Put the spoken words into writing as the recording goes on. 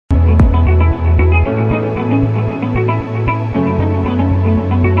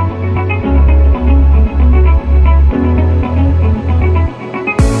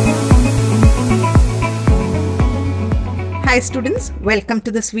Hi students, welcome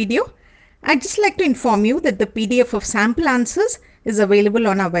to this video. I'd just like to inform you that the PDF of sample answers is available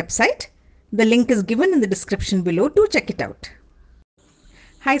on our website. The link is given in the description below. Do check it out.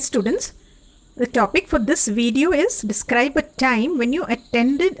 Hi students, the topic for this video is describe a time when you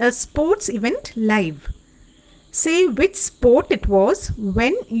attended a sports event live. Say which sport it was,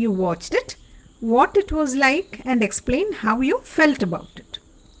 when you watched it, what it was like, and explain how you felt about it.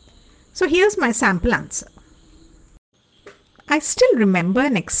 So here's my sample answer. I still remember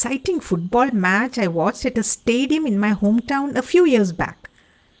an exciting football match I watched at a stadium in my hometown a few years back.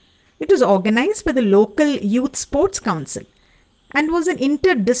 It was organized by the local Youth Sports Council and was an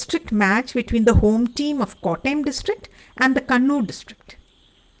inter-district match between the home team of Kottayam district and the Kannur district.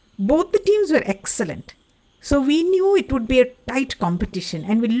 Both the teams were excellent, so we knew it would be a tight competition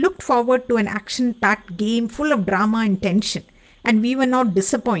and we looked forward to an action-packed game full of drama and tension, and we were not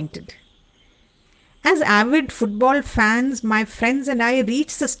disappointed. As avid football fans, my friends and I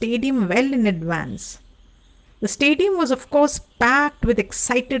reached the stadium well in advance. The stadium was of course packed with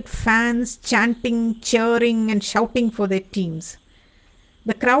excited fans chanting, cheering and shouting for their teams.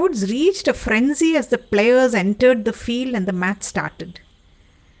 The crowds reached a frenzy as the players entered the field and the match started.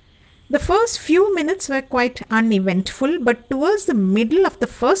 The first few minutes were quite uneventful, but towards the middle of the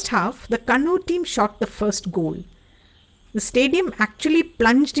first half, the Kannur team shot the first goal. The stadium actually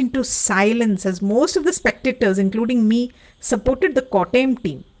plunged into silence as most of the spectators, including me, supported the Kottayam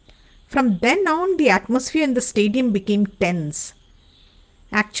team. From then on, the atmosphere in the stadium became tense.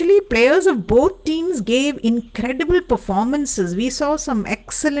 Actually, players of both teams gave incredible performances. We saw some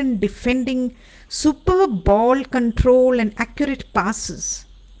excellent defending, superb ball control and accurate passes.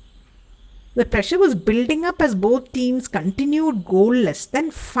 The pressure was building up as both teams continued goalless.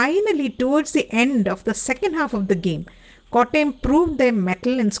 Then finally, towards the end of the second half of the game, Kottayam proved their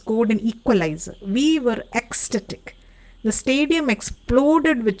mettle and scored an equalizer. We were ecstatic. The stadium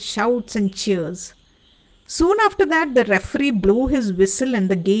exploded with shouts and cheers. Soon after that, the referee blew his whistle and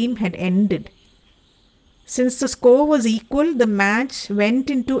the game had ended. Since the score was equal, the match went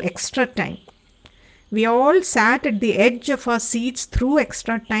into extra time. We all sat at the edge of our seats through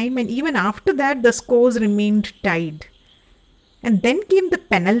extra time, and even after that, the scores remained tied. And then came the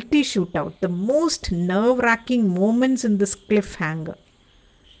penalty shootout, the most nerve-wracking moments in this cliffhanger.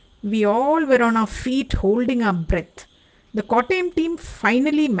 We all were on our feet holding our breath. The Kottayam team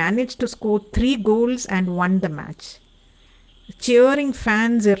finally managed to score 3 goals and won the match. The cheering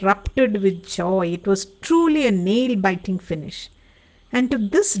fans erupted with joy. It was truly a nail-biting finish. And to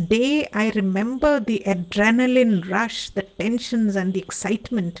this day, I remember the adrenaline rush, the tensions and the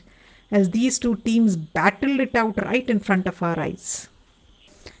excitement as these two teams battled it out right in front of our eyes.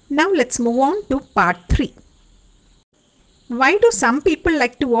 Now let's move on to part 3. Why do some people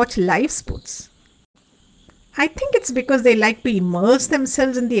like to watch live sports? I think it's because they like to immerse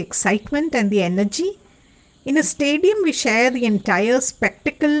themselves in the excitement and the energy. In a stadium, we share the entire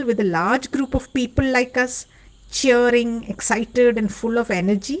spectacle with a large group of people like us, cheering, excited and full of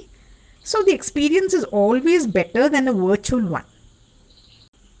energy. So the experience is always better than a virtual one.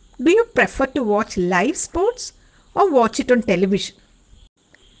 Do you prefer to watch live sports or watch it on television?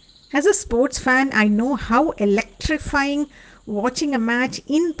 As a sports fan, I know how electrifying watching a match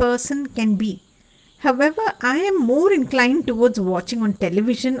in person can be. However, I am more inclined towards watching on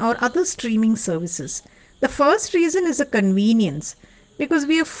television or other streaming services. The first reason is a convenience, because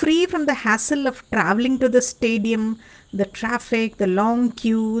we are free from the hassle of traveling to the stadium, the traffic, the long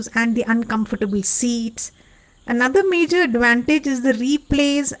queues and the uncomfortable seats. Another major advantage is the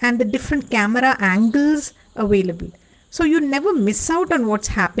replays and the different camera angles available. So you never miss out on what's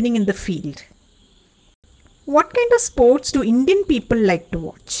happening in the field. What kind of sports do Indian people like to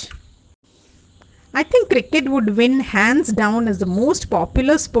watch? I think cricket would win hands down as the most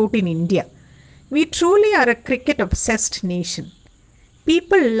popular sport in India. We truly are a cricket obsessed nation.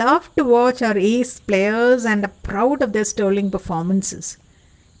 People love to watch our ace players and are proud of their sterling performances.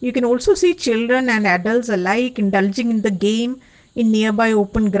 You can also see children and adults alike indulging in the game in nearby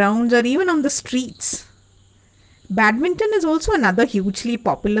open grounds or even on the streets. Badminton is also another hugely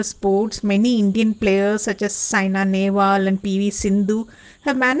popular sport. Many Indian players such as Saina Nehwal and PV Sindhu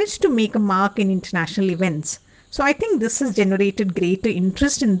have managed to make a mark in international events. So I think this has generated greater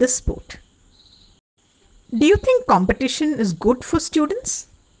interest in this sport. Do you think competition is good for students?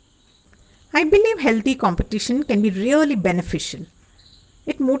 I believe healthy competition can be really beneficial.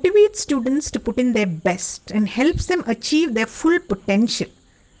 It motivates students to put in their best and helps them achieve their full potential.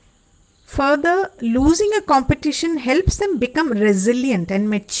 Further, losing a competition helps them become resilient and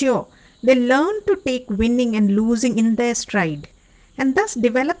mature. They learn to take winning and losing in their stride and thus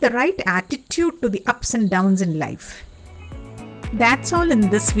develop the right attitude to the ups and downs in life. That's all in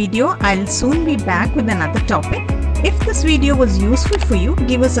this video. I'll soon be back with another topic. If this video was useful for you,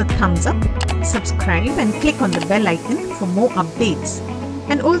 give us a thumbs up, subscribe and click on the bell icon for more updates.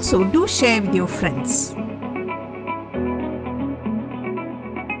 And also do share with your friends.